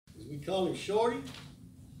call him Shorty,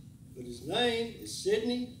 but his name is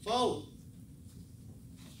Sidney Foley.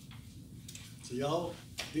 So y'all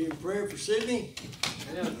be in prayer for Sidney.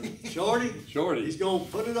 Shorty. He's going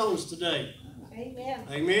to put it on us today. Amen.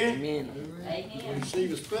 Amen. Amen. We'll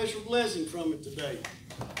receive a special blessing from it today.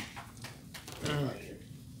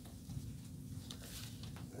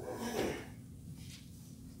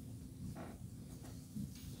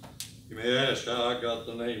 You may ask how I got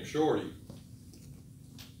the name Shorty.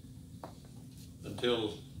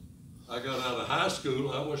 Until I got out of high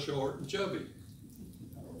school, I was short and chubby.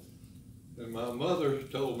 And my mother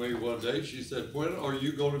told me one day, she said, "When are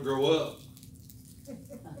you going to grow up?"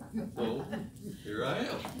 So here I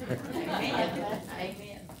am. Amen.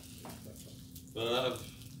 Amen. But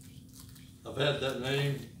I've had that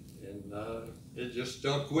name, and it just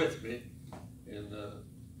stuck with me. And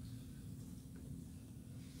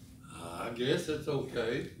I guess it's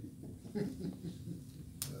okay.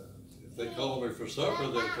 If they call me for supper,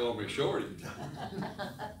 they call me Shorty.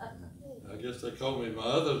 I guess they call me my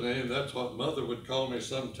other name. That's what Mother would call me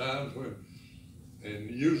sometimes and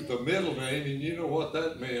use the middle name, and you know what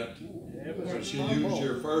that meant. When she used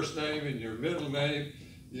your first name and your middle name,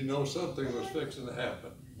 you know something was fixing to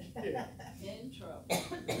happen. In trouble.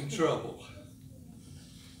 In trouble.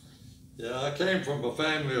 Yeah, I came from a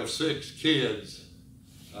family of 6 kids.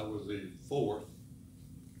 I was the 4th.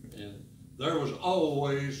 And there was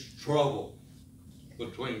always trouble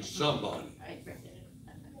between somebody.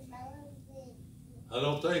 I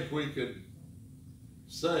don't think we could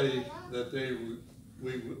say that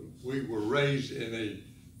we were raised in a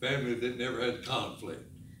family that never had conflict.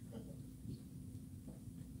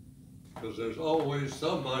 Because there's always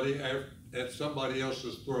somebody at somebody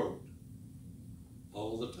else's throat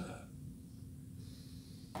all the time.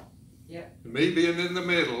 Yeah. Me being in the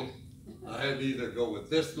middle, I had to either go with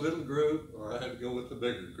this little group or I had to go with the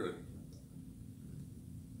bigger group.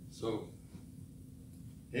 So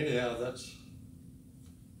anyhow, that's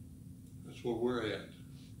where we're at.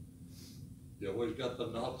 You always got the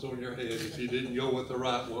knots on your head. If you didn't go with the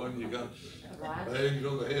right one, you got bangs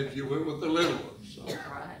on the head if you went with the little one. So.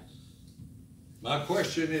 Right. My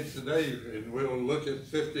question is today, and we'll look at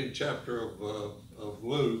 15th chapter of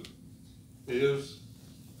Luke, is,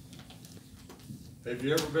 have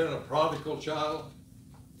you ever been a prodigal child?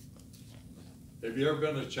 Have you ever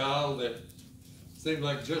been a child that seems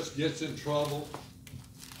like just gets in trouble?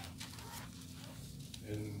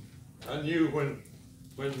 And I knew when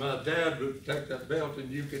my dad would take that belt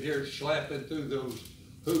and you could hear it slapping through those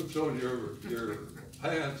hoops on your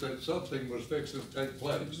pants that something was fixing to take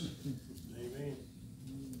place. Amen.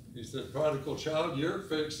 He said, "Prodigal child, you're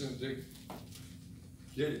fixing to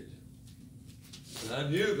get it." And I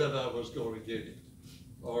knew that I was going to get it,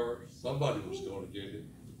 or somebody was going to get it.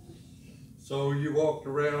 So you walked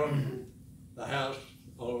around the house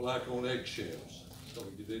like on eggshells, so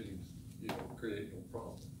you didn't, create no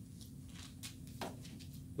problem.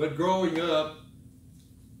 But growing up,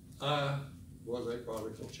 I was a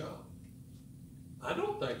prodigal child. I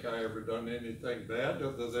don't think I ever done anything bad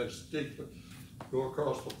other than go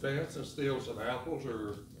across the fence and steal some apples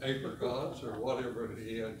or apricots or whatever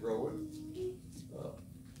he had growing.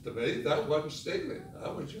 To me, that wasn't stealing. I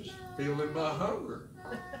was just feeling my hunger.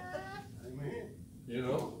 Amen.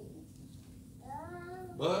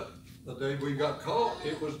 But the day we got caught,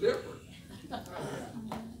 it was different.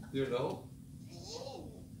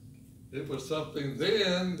 It was something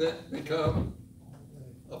then that became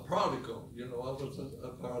a prodigal. I was a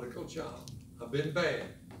prodigal child. I've been bad.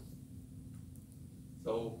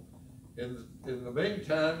 So in the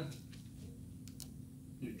meantime,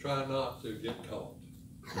 you try not to get caught.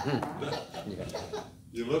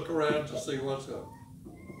 You look around to see what's up.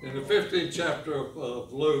 In the 15th chapter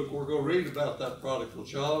of Luke, we're going to read about that prodigal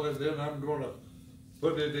child, and then I'm going to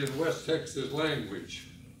put it in West Texas language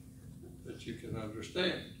that you can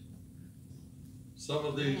understand. Some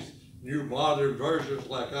of these new modern versions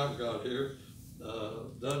like I've got here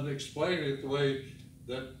doesn't explain it the way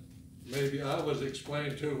that maybe I was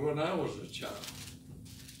explained to when I was a child.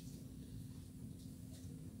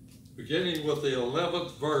 Beginning with the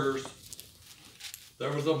 11th verse,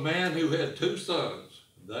 there was a man who had 2 sons.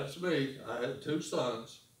 That's me. I had 2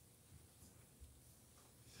 sons.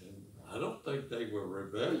 And I don't think they were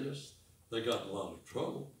rebellious. They got in a lot of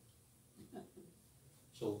trouble.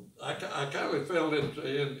 So I kind of fell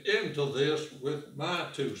into this with my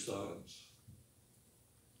 2 sons.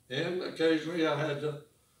 And occasionally I had to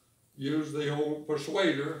use the old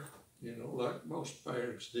persuader, like most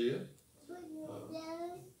parents did,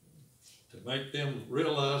 to make them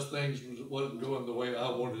realize things wasn't going the way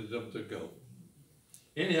I wanted them to go.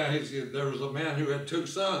 Anyhow, he said there was a man who had 2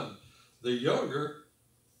 sons. The younger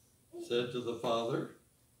said to the father,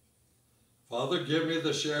 Father, give me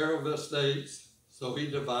the share of the estates. So he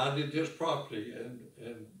divided his property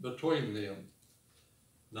and between them.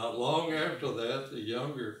 Not long after that, the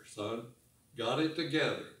younger son got it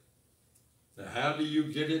together. Now, how do you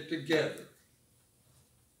get it together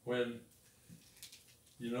when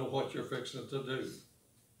you know what you're fixing to do?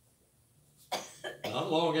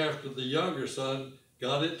 Not long after the younger son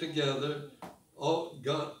got it together, all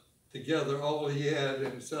he had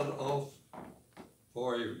and set off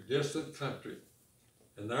for a distant country.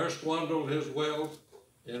 And there squandered his wealth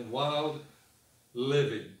in wild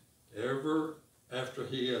living. Ever after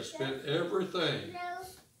he had spent everything,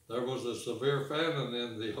 there was a severe famine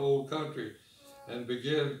in the whole country, and he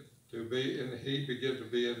began to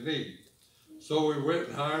be in need. So he went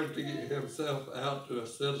and hired to get himself out to a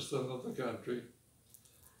citizen of the country,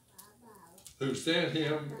 who sent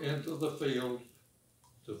him into the field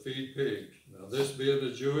to feed pigs. Now, this being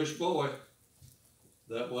a Jewish boy,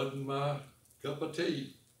 that wasn't my cup of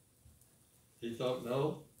tea. He thought,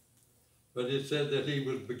 no. But it said that he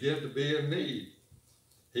would begin to be in need.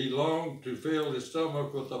 He longed to fill his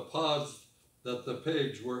stomach with the pods that the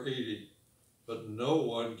pigs were eating, but no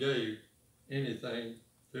one gave anything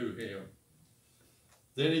to him.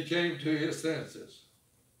 Then he came to his senses.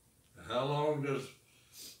 How long does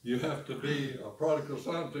you have to be a prodigal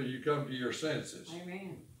son till you come to your senses?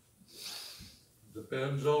 Amen.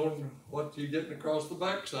 Depends on what you're getting across the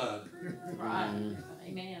backside. Right.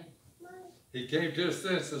 Amen. He came to his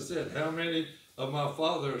senses and said, how many of my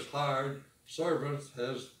father's hired servants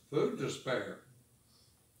has food to spare?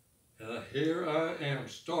 And here I am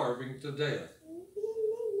starving to death.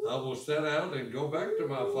 I will set out and go back to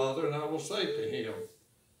my father, and I will say to him,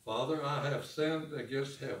 Father, I have sinned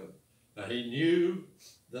against heaven. Now he knew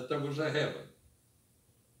that there was a heaven.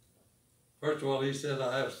 First of all, he said,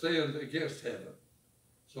 I have sinned against heaven.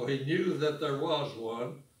 So he knew that there was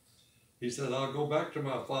one. He said, I'll go back to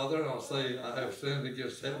my father and I'll say, I have sinned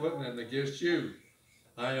against heaven and against you.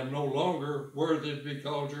 I am no longer worthy to be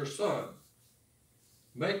called your son.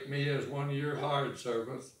 Make me as one of your hired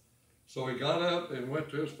servants. So he got up and went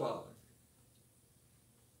to his father.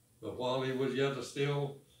 But while he was yet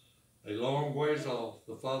still a long ways off,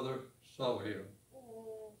 the father saw him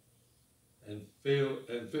and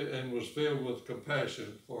was filled with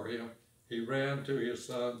compassion for him. He ran to his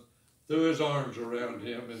son, threw his arms around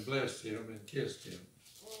him, and blessed him and kissed him.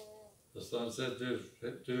 The son said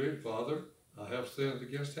to him, Father, I have sinned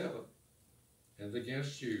against heaven and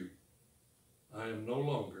against you. I am no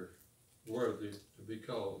longer worthy to be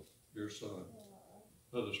called your son.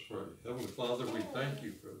 Let us pray. Heavenly Father, we thank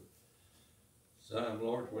you for the time,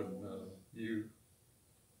 Lord, when you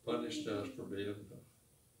punished us for being the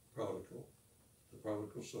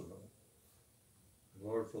prodigal son. And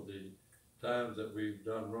Lord, for the times that we've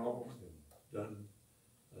done wrong and done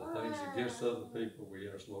things against other people, we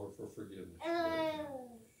ask, Lord, for forgiveness.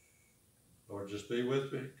 Lord, just be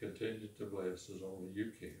with me. Continue to bless as only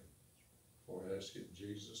you can. For I ask it in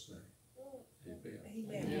Jesus' name.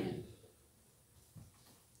 Amen. Amen.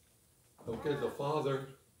 Okay, the father,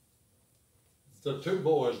 the two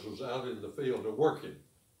boys was out in the field working.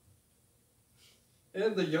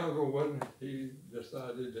 And the younger one, he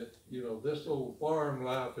decided that, this old farm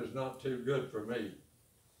life is not too good for me.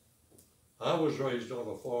 I was raised on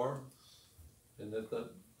a farm, and at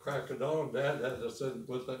the crack of dawn, Dad had to sit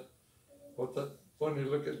with that funny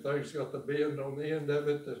looking thing's got the bend on the end of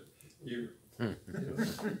it that you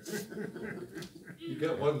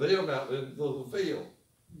got one of them out in the little field.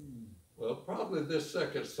 Well, probably this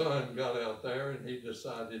second son got out there and he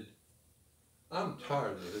decided, I'm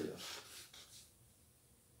tired of this.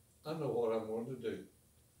 I know what I'm going to do.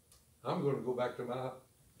 I'm going to go back to my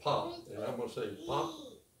pop and I'm going to say, Pop,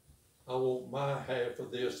 I want my half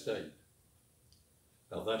of the estate.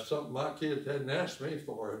 Now that's something my kids hadn't asked me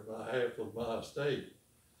for, my half of my estate.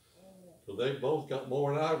 So they both got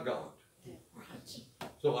more than I've got.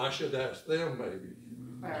 So I should ask them maybe.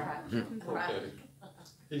 Right. Okay.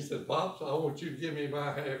 He said, Pops, I want you to give me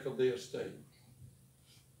my half of the estate.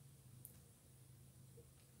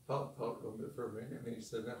 Pop talked a bit for a minute, and he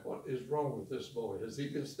said, now what is wrong with this boy? Has he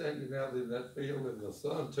been standing out in that field in the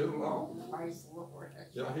sun too long? Praise the Lord.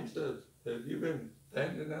 Yeah, he said, have you been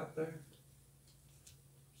standing out there?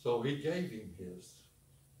 So he gave him his,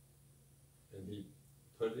 and he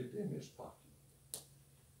put it in his pocket.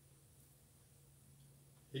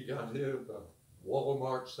 He got him a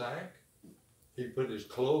Walmart sack. He put his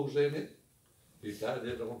clothes in it. He tied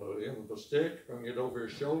it on the end of a stick, hung it over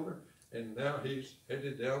his shoulder, and now he's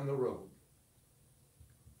headed down the road.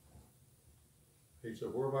 He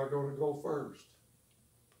said, where am I going to go first?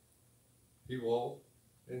 He walked,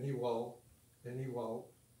 and he walked, and he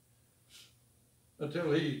walked,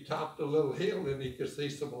 until he topped a little hill and he could see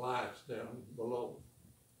some lights down below.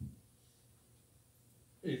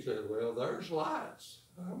 He said, well, there's lights.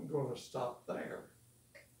 I'm gonna stop there.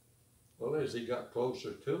 Well, as he got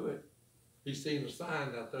closer to it, he seen a sign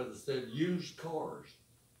out there that said used cars.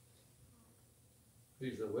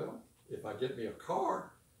 He said, well, if I get me a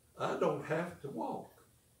car, I don't have to walk.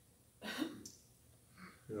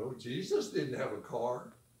 You know, Jesus didn't have a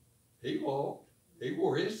car. He walked. He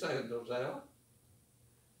wore his sandals out.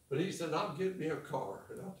 But he said, I'll get me a car,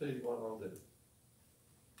 and I'll tell you what I'll do.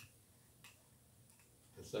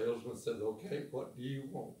 The salesman said, okay, what do you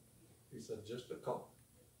want? He said, just a car.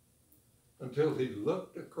 Until he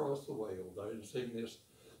looked across the way over there and seen this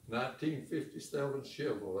 1957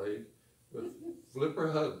 Chevrolet with flipper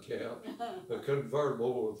hubcap, a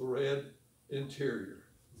convertible with red interior.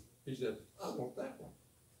 He said, I want that one.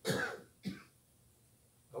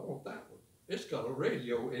 I want that one. It's got a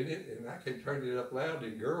radio in it, and I can turn it up loud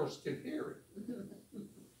and girls can hear it.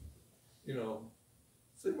 You know,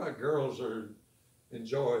 see, my girls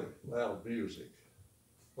enjoy loud music,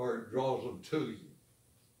 or it draws them to you.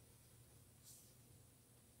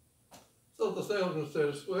 So the salesman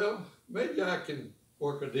says, well, maybe I can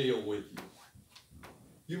work a deal with you.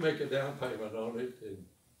 You make a down payment on it, and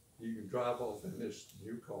you can drive off in this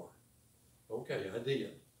new car. Okay, I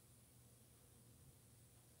did.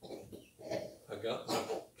 I got my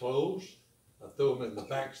clothes, I threw them in the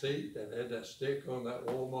back seat and had that stick on that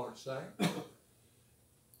Walmart sack,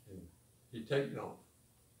 and he taken off.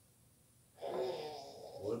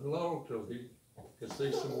 Wasn't long till he could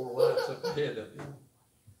see some more lights up ahead of him.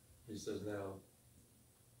 He says, now,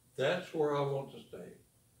 that's where I want to stay.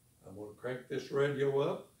 I'm going to crank this radio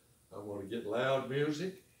up, I'm going to get loud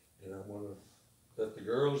music, and I'm going to let the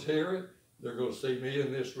girls hear it. They're going to see me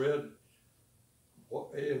in this red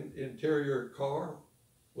interior car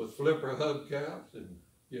with flipper hubcaps and,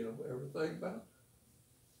 you know, everything about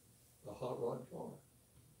a hot rod car.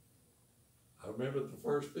 I remember the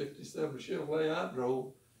first 57 Chevrolet I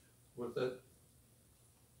drove with that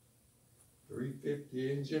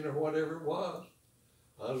 350 engine or whatever it was.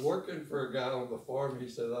 I was working for a guy on the farm. He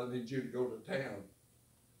said, I need you to go to town.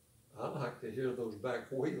 I like to hear those back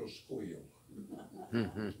wheels squeal,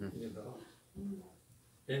 you know.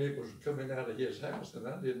 And it was coming out of his house, and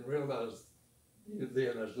I didn't realize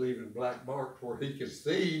then I was leaving black marks where he could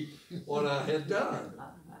see what I had done.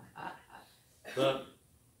 But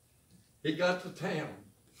he got to town,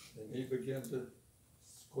 and he began to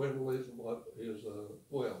squindle his wealth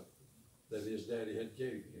that his daddy had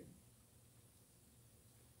gave him.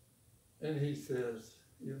 And he says,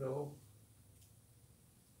 you know,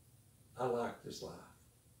 I like this life.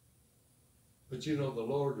 But you know, the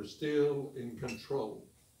Lord is still in control.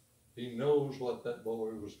 He knows what that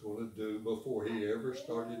boy was going to do before he ever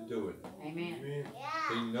started doing it. Amen.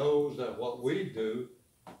 He knows that what we do,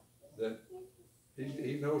 that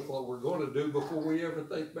he knows what we're going to do before we ever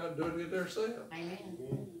think about doing it ourselves.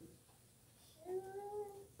 Amen.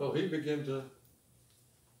 So he began to,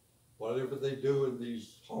 whatever they do in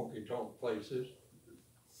these honky-tonk places,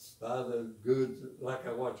 buy the goods, like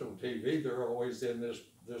I watch on TV, they're always in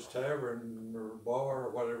this tavern or bar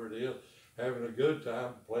or whatever it is, having a good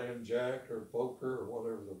time playing jack or poker or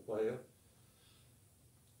whatever they're playing.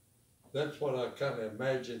 That's what I kind of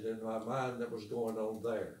imagined in my mind that was going on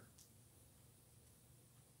there.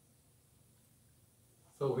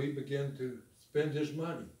 So he began to spend his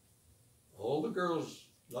money. All the girls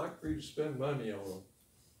like for you to spend money on them.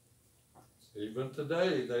 Even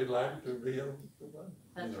today, they like to be able to money.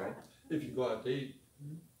 That's right. If you go out to eat,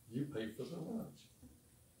 you pay for the lunch.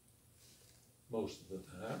 Most of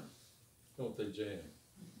the time. Don't they, Jan?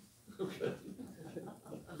 Okay.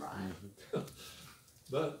 Right.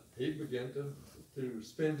 But he began to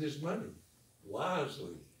spend his money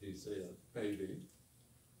wisely, he said, maybe.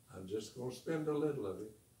 I'm just going to spend a little of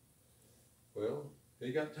it. Well,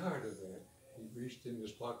 he got tired of that. He reached in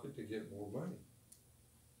his pocket to get more money.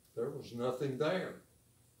 There was nothing there.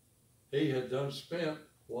 He had done spent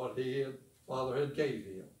what Father had gave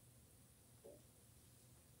him.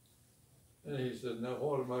 And he said, now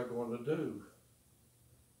what am I going to do?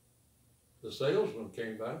 The salesman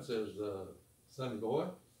came by and says, sonny boy,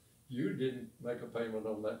 you didn't make a payment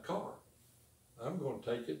on that car. I'm going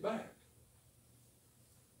to take it back.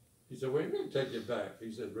 He said, what do you mean take it back?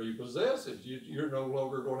 He said, repossess it. You're no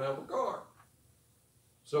longer going to have a car.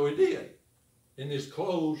 So he did. And his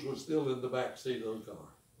clothes were still in the back seat of the car.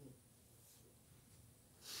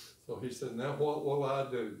 So he said, now what will I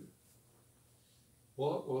do?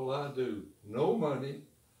 What will I do? No money,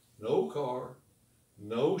 no car,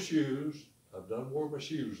 no shoes, done wore my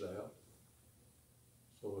shoes out.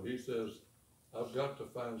 So he says, I've got to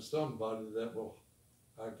find somebody that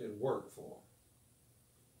I can work for.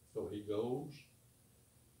 So he goes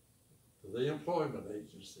to the employment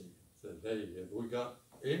agency, said, hey, have we got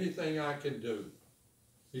anything I can do?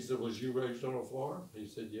 He said, was you raised on a farm? He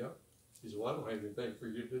said, yeah. He said, well, I don't have anything for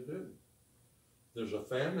you to do. There's a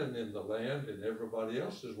famine in the land and everybody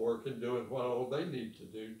else is working, doing what all they need to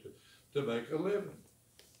do to make a living.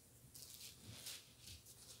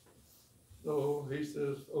 So he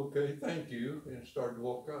says, okay, thank you, and started to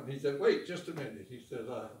walk out. He said, wait, just a minute. He said,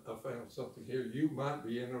 I found something here you might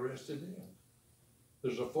be interested in.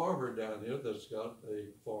 There's a farmer down here that's got a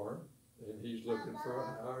farm, and he's looking for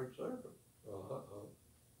a hired servant,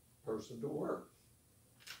 a person to work.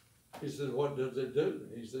 He said, what does it do?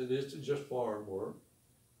 And he said, it's just farm work.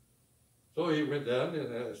 So he went down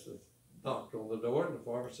and asked, knocked on the door, and the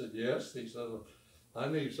farmer said, yes. He said, I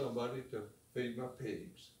need somebody to feed my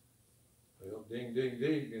pigs. Well, ding, ding,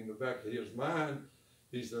 ding, in the back of his mind,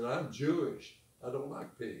 he said, I'm Jewish. I don't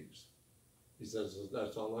like pigs. He says,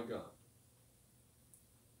 that's all I got.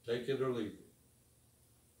 Take it or leave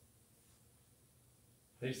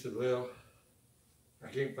it. He said, well, I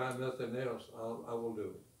can't find nothing else. I will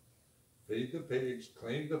do it. Feed the pigs,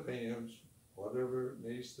 clean the pens, whatever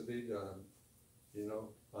needs to be done. You know,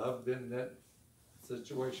 I've been in that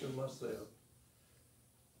situation myself.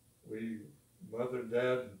 Mother and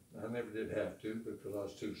Dad, I never did have to because I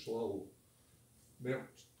was too slow,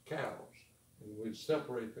 milked cows. And we'd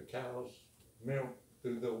separate the cows' milk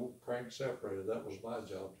through the crank separator. That was my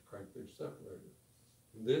job, to crank the separator.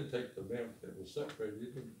 And then take the milk that was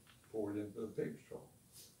separated and pour it into the pig's trough.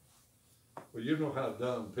 Well, you know how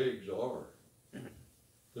dumb pigs are.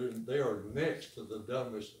 They are next to the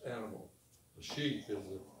dumbest animal. The sheep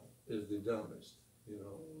is the dumbest, you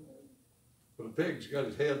know. But the pig's got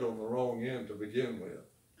his head on the wrong end to begin with.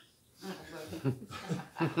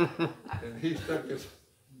 And he started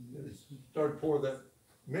pouring that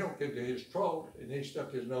milk into his trough, and he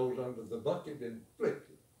stuck his nose under the bucket and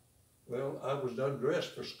flicked it. Well, I was done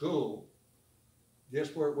dressed for school.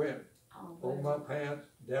 Guess where it went? On my pants,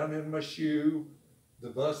 down in my shoe. The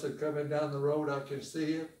bus is coming down the road, I can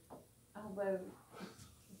see it. Oh, well.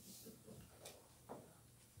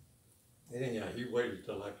 Anyhow, he waited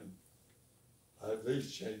till I could at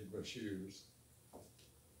least change my shoes.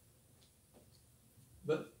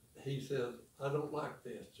 But he said, I don't like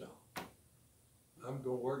this job. I'm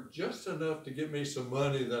gonna work just enough to get me some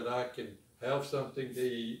money that I can have something to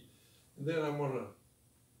eat. And then I'm gonna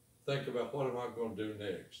think about what am I gonna do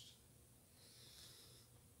next.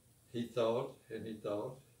 He thought, and he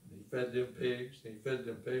thought, and he fed them pigs, and he fed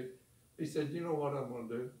them pigs. He said, you know what I'm gonna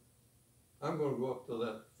do? I'm gonna go up to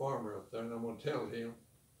that farmer up there and I'm gonna tell him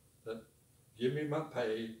that give me my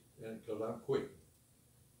pay, and because I'm quitting.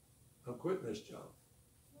 I'm quitting this job.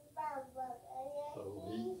 So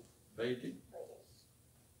he paid him.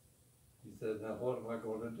 He said, now what am I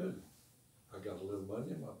gonna do? I got a little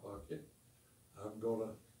money in my pocket. I'm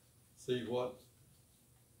gonna see what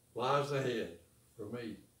lies ahead for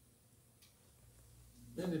me.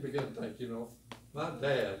 Then he began to think, you know, my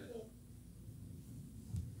dad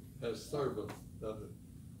has servants that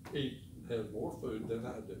eat and have more food than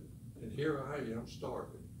I do. And here I am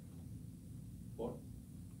starving. What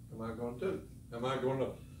am I going to do? Am I going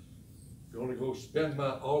to go spend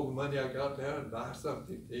all the money I got now and buy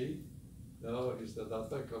something to eat? No, he said, I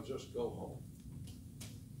think I'll just go home.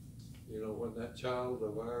 You know, when that child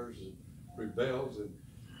of ours rebels and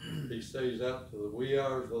he stays out to the wee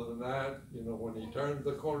hours of the night, you know, when he turned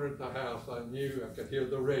the corner at the house, I knew, I could hear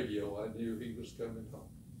the radio, I knew he was coming home.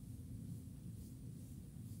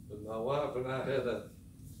 But my wife and I had a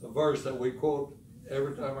verse that we quote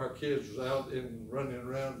every time our kids was out and running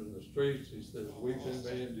around in the streets. He says, weeping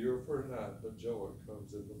may endure for a night, but joy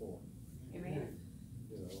comes in the morning. Amen.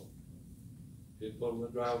 You know, he'd pull in the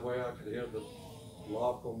driveway, I could hear the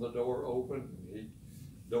lock on the door open, and he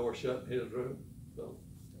door shut in his room. So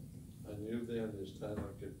I knew then this time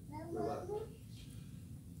I could relax.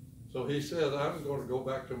 So he said, I'm going to go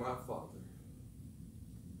back to my father,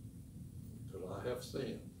 because I have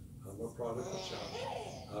sinned. I'm a prodigal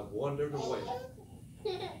child. I've wandered away.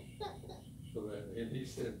 So then, and he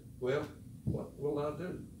said, well, what will I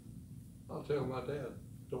do? I'll tell my dad,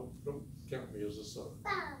 don't count me as a son.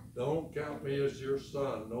 Don't count me as your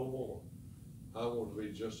son no more. I want to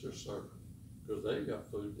be just your servant, because they got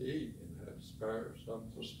food to eat and had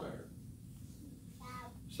something to spare.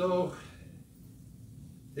 So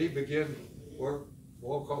he began to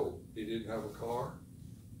walk home. He didn't have a car.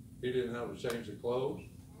 He didn't have a change of clothes.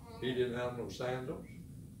 He didn't have no sandals.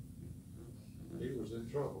 He was in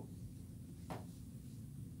trouble.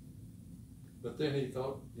 But then he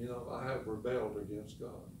thought, you know, I have rebelled against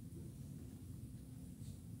God.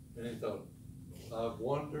 And he thought, I've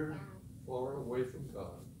wandered far away from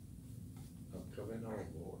God. I'm coming home,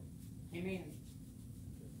 Lord. Amen.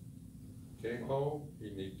 Came home, he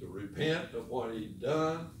needed to repent of what he'd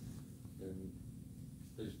done. And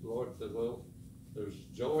his Lord said, well, there's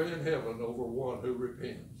joy in heaven over one who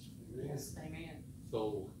repents. Yes, amen.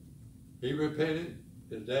 So he repented.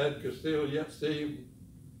 His dad could still yet see him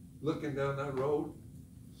looking down that road.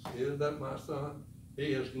 Is that my son?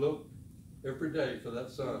 He has looked every day for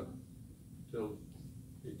that son till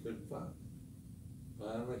he couldn't find him.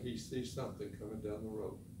 Finally, he sees something coming down the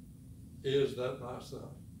road. Is that my son?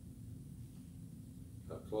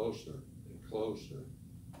 Got closer and closer.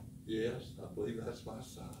 Yes, I believe that's my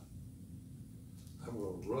son. I'm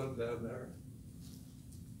going to run down there,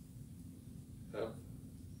 have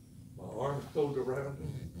my arms folded around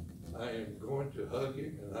him. I am going to hug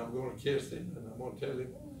him, and I'm going to kiss him, and I'm going to tell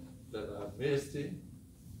him that I missed him.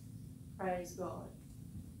 Praise God.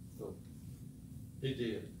 So he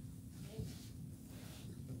did.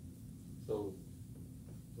 So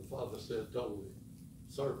the father said, told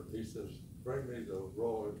the servant, he says, bring me the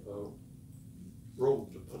robe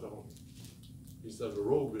to put on him. He said, the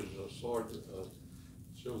robe is a sword that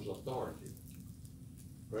shows authority.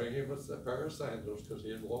 Bring him a pair of sandals, because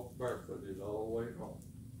he had walked barefooted all the way home.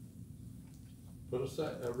 Put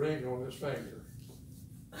a ring on his finger.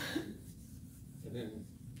 And then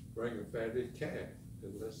bring a fatted calf,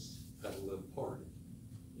 and let's have a little party,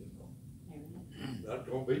 you know. Amen. Not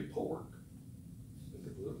gonna be pork, but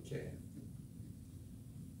a little calf.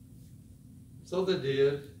 So they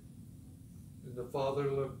did, and the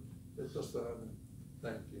father looked at the son and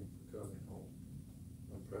thanked him for coming home.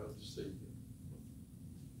 I'm proud to see you.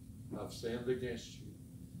 I've sinned against you.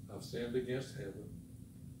 I've sinned against heaven.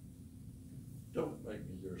 Don't make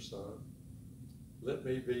me your son. Let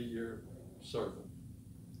me be your servant.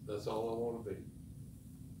 That's all I want to be.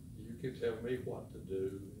 You can tell me what to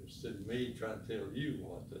do instead of me trying to tell you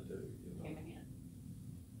what to do. You know? Amen.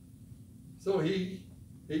 So he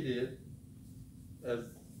did. As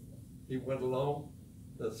he went along,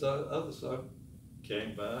 the other son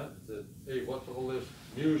came by and said, hey, what's all this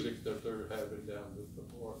music that they're having down at the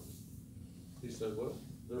park? He said, well,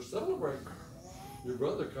 they're celebrating. Your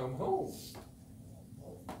brother come home.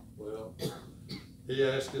 Well, he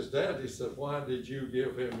asked his dad, he said, why did you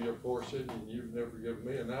give him your portion and you've never given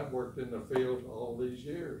me? And I've worked in the field all these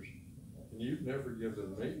years, and you've never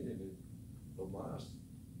given me any of my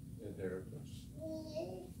inheritance.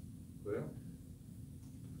 Well,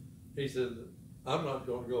 he said, I'm not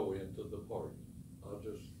going to go into the party. I'll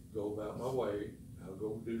just go about my way. I'll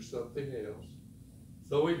go do something else.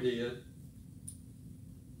 So he did.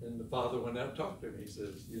 And the father went out and talked to him. He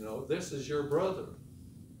says, you know, this is your brother.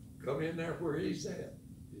 Come in there where he's at.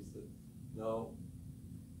 He said, no.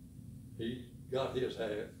 He got his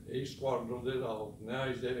hat. He squandered it all. Now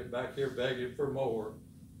he's back here begging for more.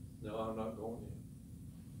 No, I'm not going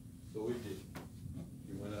in. So he did.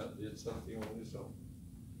 He went out and did something on his own.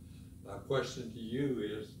 My question to you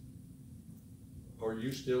is, are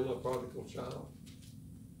you still a prodigal child?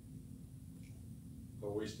 Are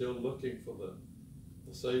we still looking for the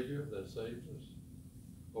Savior that saves us?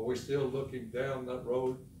 Are we still looking down that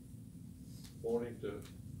road wanting to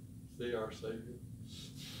see our Savior?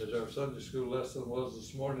 As our Sunday school lesson was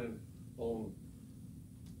this morning on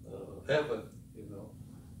heaven, you know,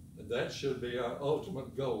 and that should be our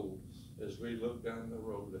ultimate goal as we look down the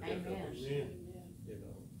road ahead of us. Amen. You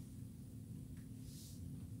know,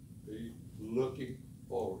 be looking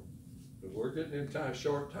forward. But we're getting in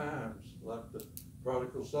short times, like the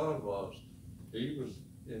prodigal son was. He was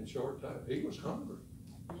in short time. He was hungry.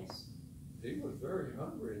 Yes. He was very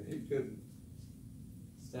hungry, and he couldn't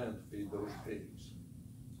stand to feed those pigs.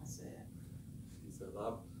 That's it. He said,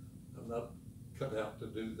 I'm not cut out to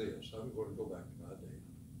do this. I'm going to go back to my dad.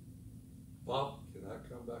 Pop, can I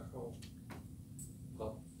come back home?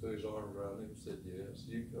 Pop threw his arm around him and said, yes,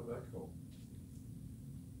 you can come back home.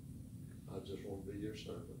 I just want to be your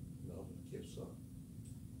servant, not a kid's son.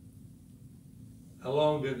 How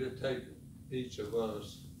long did it take each of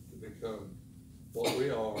us to become what we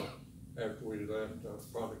are after we left our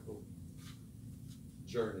prodigal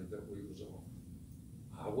journey that we was on?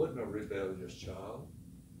 I wasn't a rebellious child.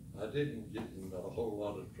 I didn't get in a whole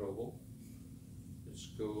lot of trouble at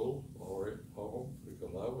school or at home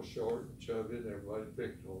because I was short and chubby and everybody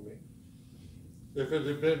picked on me. If it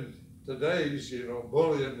had been today's, you know,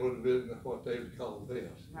 bullying would have been what they would call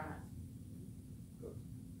this. Right. But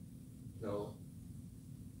no.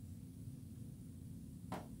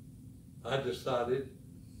 I decided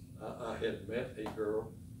I had met a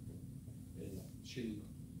girl, and she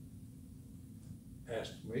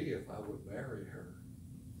asked me if I would marry her.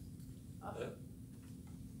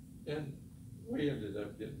 And we ended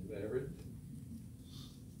up getting married.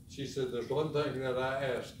 She said, there's one thing that I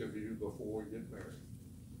ask of you before we get married.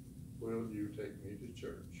 Will you take me to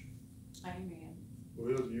church? Amen.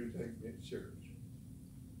 Will you take me to church?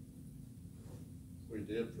 We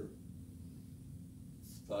did for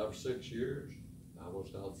 5 or 6 years. I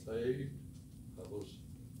was not saved.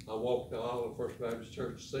 I walked the aisle of First Baptist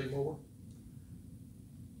Church Seymour.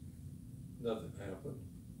 Nothing happened.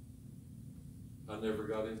 I never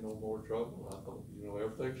got in no more trouble. I thought, you know,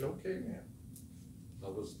 everything's okay now. I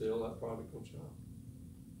was still that prodigal child.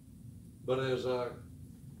 But as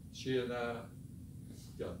she and I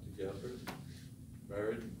got together,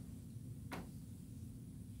 married,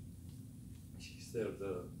 she said,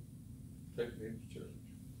 take me to church.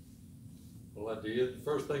 Well, I did. The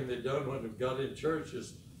first thing they done when we got in church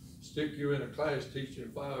is stick you in a class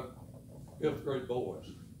teaching 5 5th grade boys.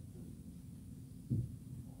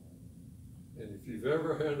 And if you've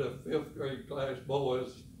ever had a 5th grade class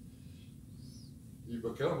boys, you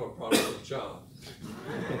become a prodigal child.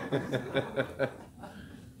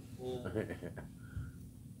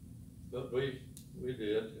 But we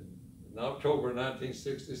did. In October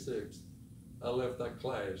 1966, I left that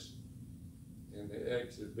class in the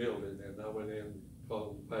exit building, and I went in,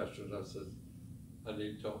 called the pastor, and I said, I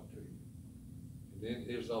need to talk to you. And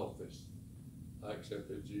in his office, I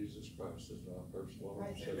accepted Jesus Christ as my personal Lord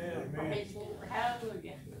and Savior. Praise the Lord.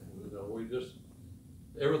 Hallelujah. You know, we just,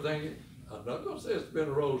 everything, I'm not gonna say it's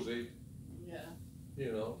been rosy. Yeah.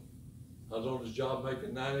 You know, I was on this job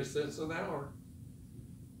making 90 cents an hour.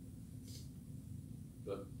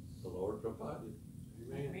 But the Lord provided.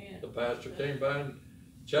 Amen. The pastor came by and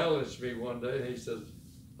challenged me one day, and he says,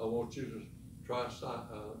 I want you to try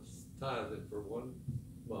tithing for 1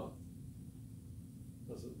 month.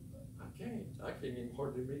 I said, I can't even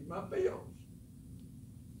hardly meet my bills.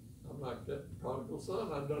 I'm like that prodigal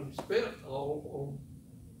son. I done spent all on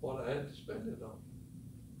what I had to spend it on.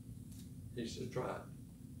 He said, try it.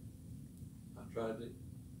 I tried it,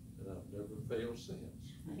 and I've never failed since.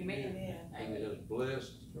 Amen. And it has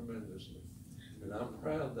blessed tremendously. And I'm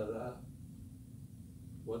proud that I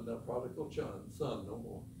wasn't a prodigal son no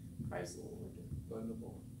more. Praise the Lord. Wasn't no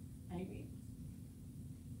more. Amen.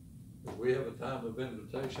 If we have a time of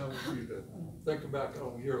invitation, I want you to think back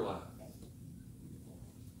on your life.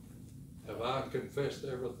 Have I confessed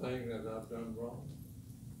everything that I've done wrong?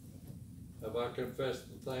 Have I confessed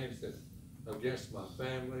the things that against my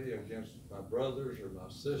family, against my brothers or my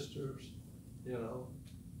sisters? You know,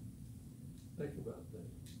 think about that.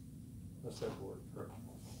 Let's have a word of prayer.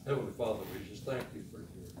 Heavenly Father, we just thank you for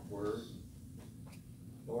your word.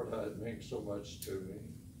 Lord, how it means so much to me.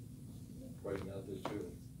 Pray now that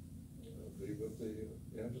you'll be with the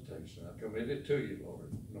invitation. I commit it to you,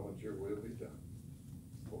 Lord, knowing your will be done.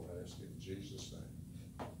 For I ask in Jesus' name.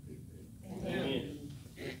 Amen.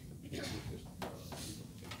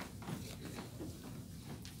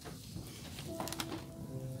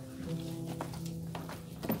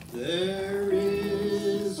 There